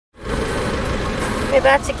We're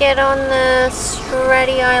about to get on the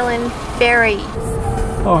STRADDIE Island ferry.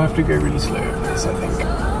 I'll have to go really slow over this, I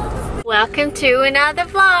think. Welcome to another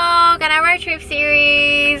vlog on our road trip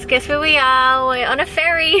series. Guess where we are? We're on a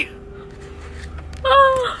ferry.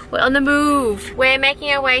 Oh, we're on the move. We're making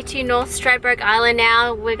our way to North Stradbroke Island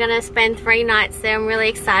now. We're gonna spend 3 nights there. I'm really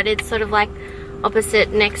excited, sort of like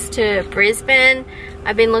opposite next to Brisbane.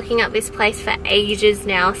 I've been looking up this place for ages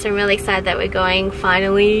now, so I'm really excited that we're going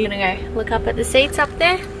finally. I'm gonna go look up at the seats up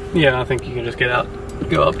there. Yeah, I think you can just get out,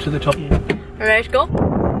 go up to the top. Alright, go.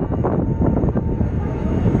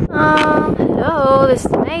 Hello, this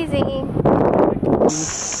is amazing.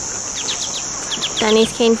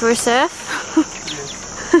 Danny's keen for a surf.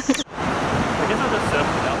 I guess I'll just surf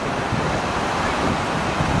without them.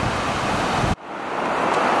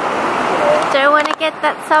 Don't want to get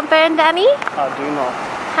that sunburn, Danny? I do not.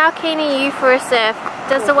 How keen are you for a surf?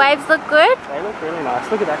 Does the waves look good? They look really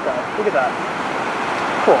nice. Look at that guy. Look at that.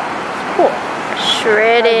 Cool. Cool.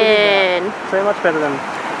 Shredded. So much better than,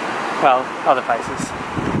 well, other places.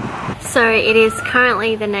 So it is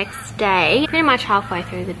currently the next day, pretty much halfway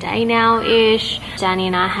through the day now-ish. Danny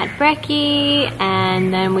and I had brekkie,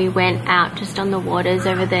 and then we went out just on the waters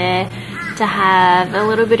over there to have a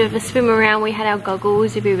little bit of a swim around. We had our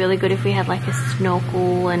goggles. It'd be really good if we had like a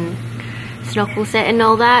snorkel set and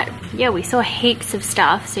all that. Yeah, we saw heaps of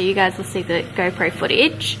stuff, so you guys will see the GoPro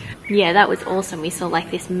footage. Yeah, that was awesome. We saw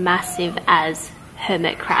like this massive as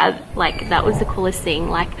hermit crab. Like, that was the coolest thing.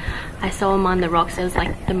 Like, I saw him on the rocks. It was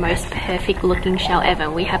like the most perfect looking shell ever.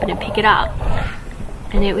 We happened to pick it up,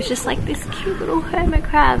 and it was just like this cute little hermit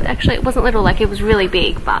crab. Actually, it wasn't little, like it was really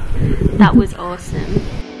big, but that was awesome.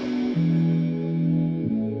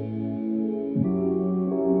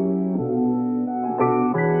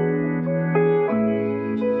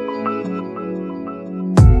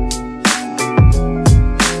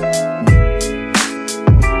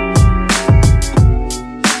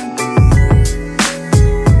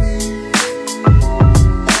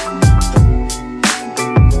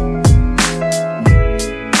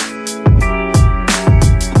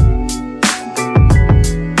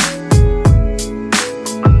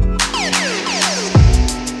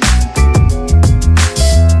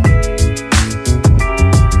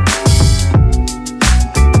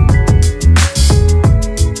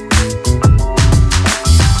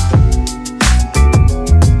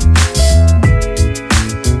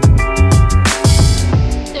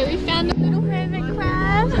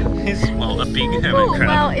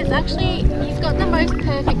 He's got the most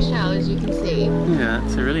perfect shell, as you can see. Yeah,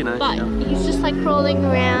 it's a really nice shell. But he's just like crawling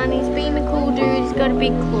around. He's being a cool dude. He's got a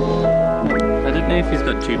big claw. I don't know if he's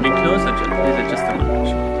got 2 big claws or is it just the one?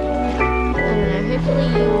 I don't know. Hopefully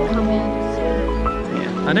he'll come out soon.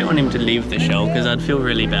 Yeah, I don't want him to leave the shell because I'd feel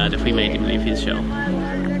really bad if we made him leave his shell.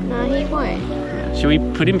 No, he won't. Yeah. Should we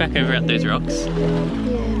put him back over at those rocks? Yeah.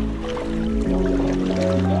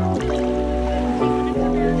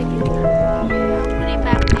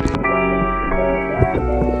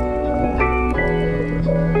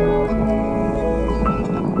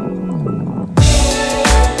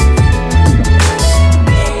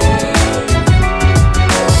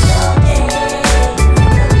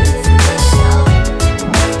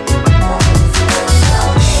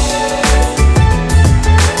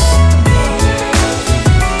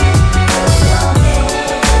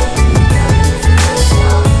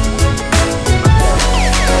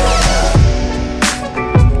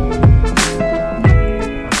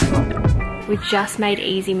 We just made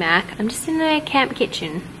Easy Mac. I'm just in the camp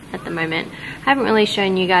kitchen at the moment. I haven't really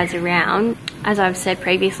shown you guys around. As I've said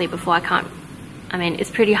previously before, I mean,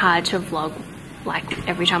 it's pretty hard to vlog like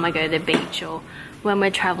every time I go to the beach or when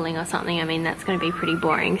we're traveling or something. I mean, that's gonna be pretty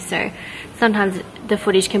boring. So sometimes the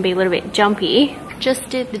footage can be a little bit jumpy. Just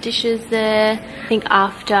did the dishes there. I think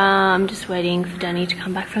after, I'm just waiting for Danny to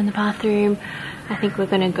come back from the bathroom. I think we're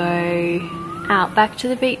gonna go out back to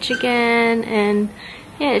the beach again, and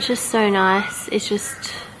yeah, it's just so nice. It's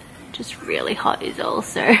just really hot is all.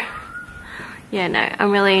 So yeah, no,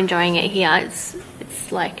 I'm really enjoying it here. It's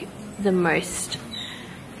like the most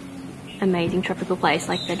amazing tropical place.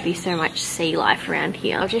 Like, there'd be so much sea life around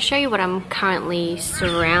here. I'll just show you what I'm currently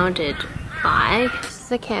surrounded by. This is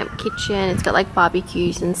the camp kitchen. It's got like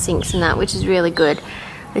barbecues and sinks and that, which is really good.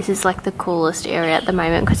 This is like the coolest area at the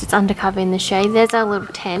moment because it's undercover in the shade. There's our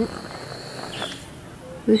little tent.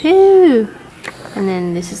 Woohoo! And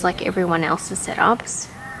then this is like everyone else's setups.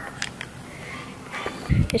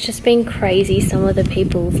 It's just been crazy, some of the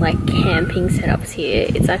people's like camping setups here.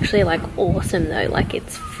 It's actually like awesome though, like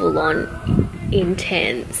it's full on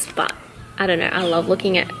intense, but I don't know, I love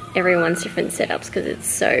looking at everyone's different setups because it's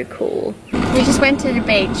so cool. We just went to the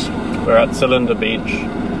beach We're at Cylinder Beach.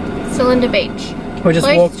 Cylinder Beach. We just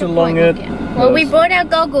walked along it. Well, we brought our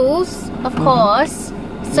goggles, of course.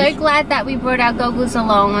 So glad that we brought our goggles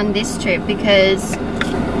along on this trip because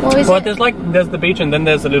what is it? There's the beach and then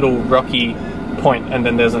there's a little rocky point and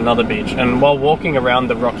then there's another beach. And while walking around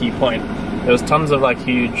the rocky point, there was tons of like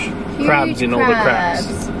huge crabs in all the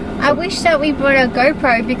cracks. I wish that we brought our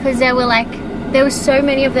GoPro because there were so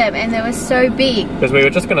many of them and they were so big. Because we were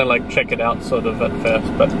just gonna like check it out sort of at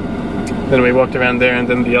first, but then we walked around there and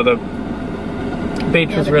then the other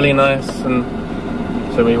beach was really nice, and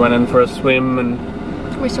so we went in for a swim and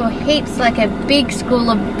we saw heaps, like a big school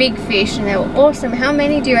of big fish, and they were awesome. How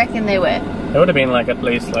many do you reckon there were? There would have been like at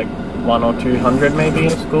least like 100 or 200 maybe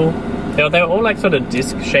in school. They were all like sort of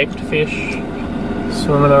disc-shaped fish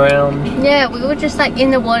swimming around. Yeah, we were just like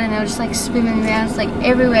in the water and they were just like swimming around. It's like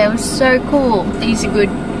everywhere. It was so cool. These are good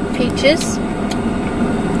pictures.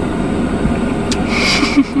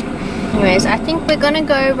 Anyways, I think we're gonna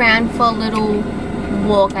go around for a little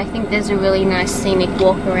walk. I think there's a really nice scenic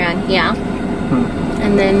walk around here.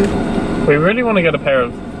 And then we really want to get a pair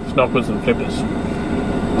of snorkels and flippers.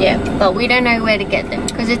 Yeah, but we don't know where to get them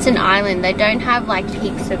because it's an island. They don't have like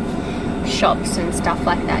heaps of shops and stuff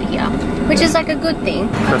like that here, which is like a good thing.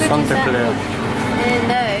 And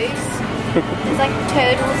those, there's like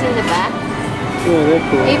turtles in the back. Yeah, they're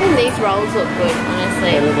cool. Even these rolls look good,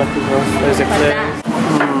 honestly. Yeah, they look like these rolls. There's eclairs.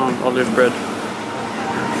 Olive bread.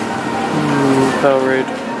 Pearl Road.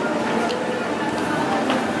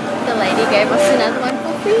 The lady gave us another one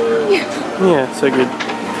for free. Yeah, so good.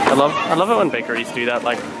 I love it when bakeries do that,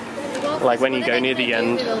 like when you go near the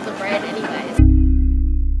end. With all the bread anyways.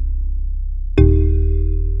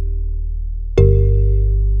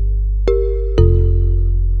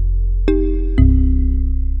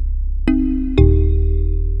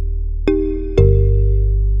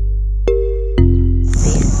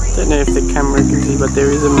 Don't know if the camera can see, but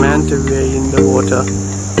there is a manta ray in the water.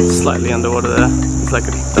 Slightly underwater there. It's like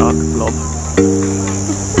a dark blob.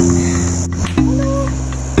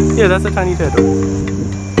 Yeah, that's a tiny turtle.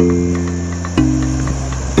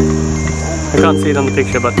 I can't see it on the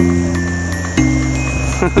picture, but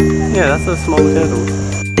yeah, that's a small turtle.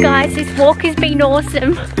 Guys, this walk has been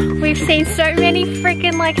awesome. We've seen so many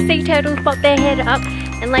freaking like sea turtles pop their head up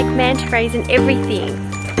and like manta rays and everything.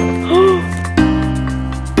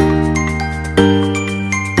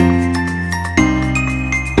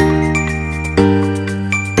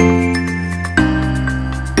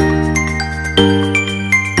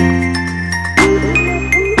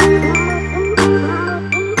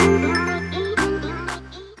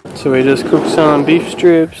 So we just cooked some beef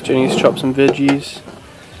strips, Jenny's chopped some veggies,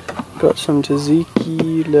 got some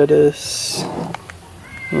tzatziki, lettuce,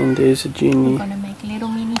 and there's a Jenny. We're gonna make little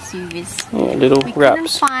mini suvas. Yeah, little wraps. We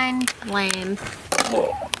couldn't find lamb,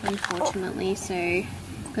 unfortunately, so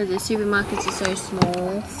because the supermarkets are so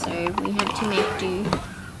small, so we had to make do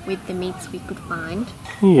with the meats we could find.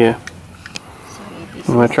 Yeah. So this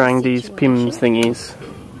And we're trying these Pims thingies.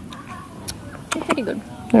 They're pretty good.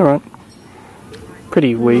 They're right.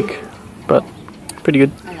 Pretty weak, but pretty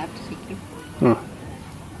good. I love tzatziki.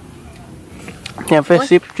 Have a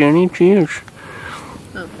sip, Jenny. Cheers.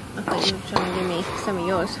 Oh, I thought you were trying to give me some of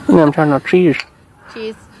yours. No, I'm trying to cheers.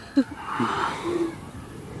 Cheers.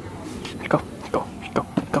 Go.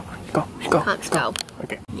 Can't spell.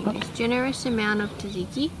 Okay. Anyways, generous amount of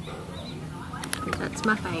tzatziki. That's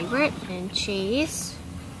my favourite. And cheese.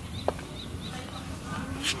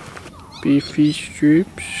 Beefy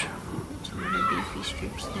strips. Some little beefy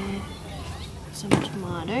strips there. Some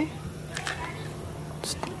tomato.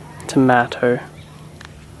 Tomato.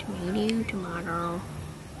 Tomato.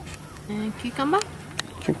 And cucumber.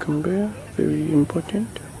 Cucumber, very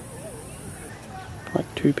important. Like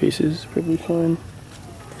 2 pieces, probably fine.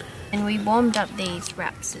 And we warmed up these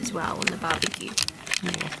wraps as well on the barbecue.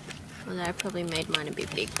 Yeah. Although I probably made mine a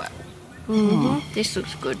bit big, but this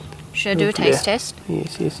looks good. Should I do a taste test?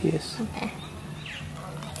 Yes. Okay.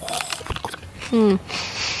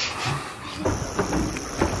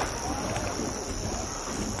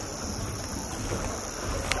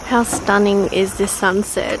 How stunning is this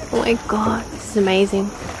sunset? Oh my god, this is amazing.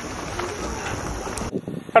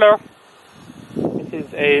 Hello. It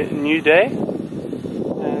is a new day,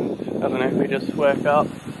 and I don't know, we just woke up,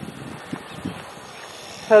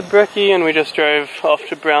 had brekkie, and we just drove off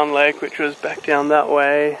to Brown Lake, which was back down that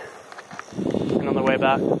way. And on the way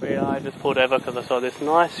back, I just pulled over because I saw this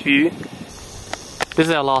nice view. This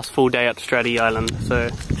is our last full day at STRADDIE Island, so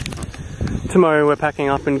tomorrow we're packing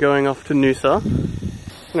up and going off to Noosa.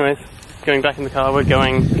 Anyways, going back in the car,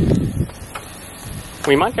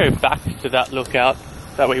 we might go back to that lookout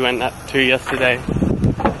that we went to yesterday.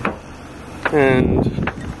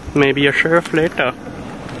 and maybe a surf later.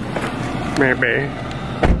 Maybe.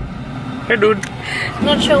 Hey dude.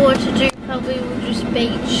 Not sure what to do. Probably we'll just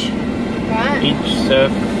beach, right? Beach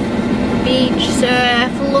surf. Beach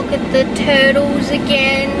surf. Look at the turtles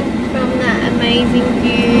again from that amazing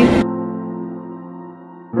view.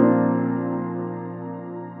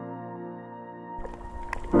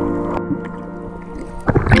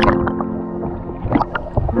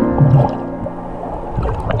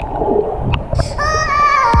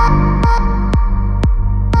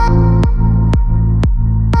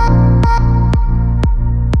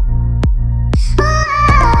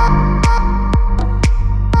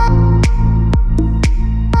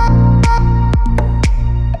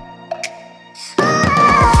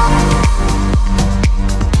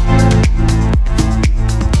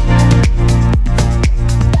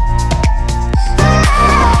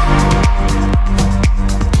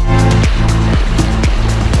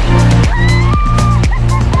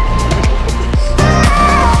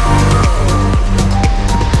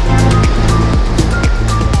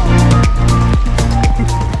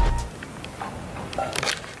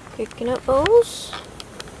 Coconut balls,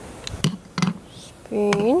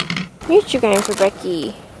 spoon. What you going for,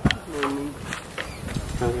 Becky?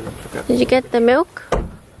 Did you get the milk?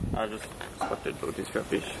 I just spotted all this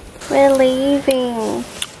rubbish. We're leaving.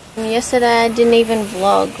 Yesterday I didn't even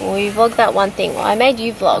vlog. Well, we vlogged that one thing. Well, I made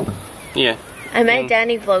you vlog. Yeah. I made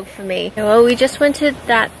Danny vlog for me. Well, we just went to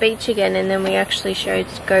that beach again, and then we actually showed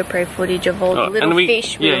GoPro footage of all the little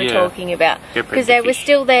fish we were talking about. Because they were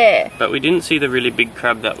still there. But we didn't see the really big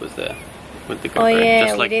crab that was there with the GoPro. Oh yeah,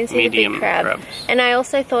 just like we didn't see the big crab. Crabs. And I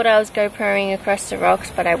also thought I was GoProing across the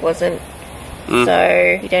rocks, but I wasn't.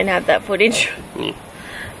 So we don't have that footage. Yeah.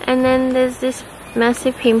 And then there's this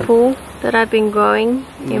massive pimple that I've been growing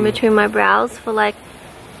in between my brows for like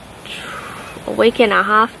a week and a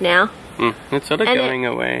half now. It's sort of going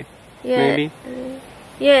away, maybe.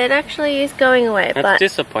 Yeah, it actually is going away. That's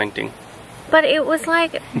disappointing. But it was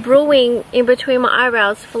like brewing in between my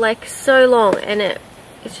eyebrows for like so long, and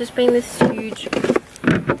it's just been this huge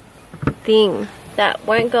thing that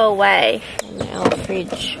won't go away. In our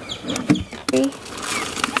fridge.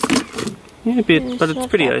 Yeah, a bit, but it's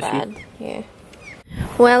pretty icy. Bad. Yeah.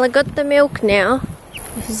 Well, I got the milk now.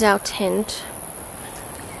 This is our tent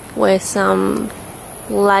where some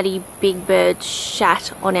bloody big bird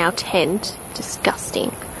shat on our tent.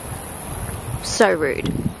 Disgusting. So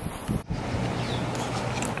rude.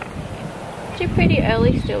 It's pretty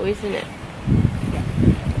early still, isn't it?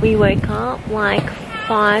 We woke up like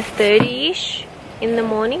 5:30ish in the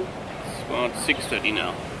morning. Well, it's 6:30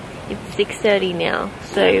 now. It's 6:30 now,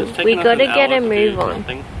 so we gotta get a move on.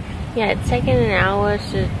 Yeah, it's taken an hour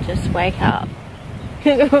to just wake up.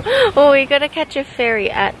 Well, we gotta catch a ferry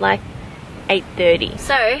at like 8:30.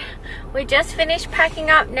 So we just finished packing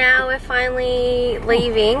up now. We're finally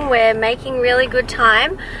leaving. We're making really good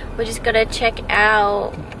time. We just gotta check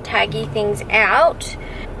our taggy things out.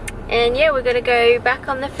 And yeah, we're gonna go back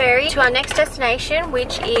on the ferry to our next destination,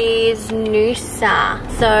 which is Noosa.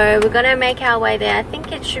 So we're gonna make our way there. I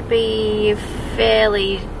think it should be a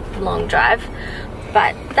fairly long drive.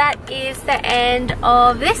 But that is the end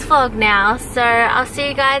of this vlog now. So I'll see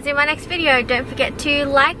you guys in my next video. Don't forget to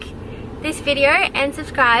like this video and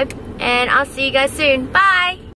subscribe. And I'll see you guys soon. Bye!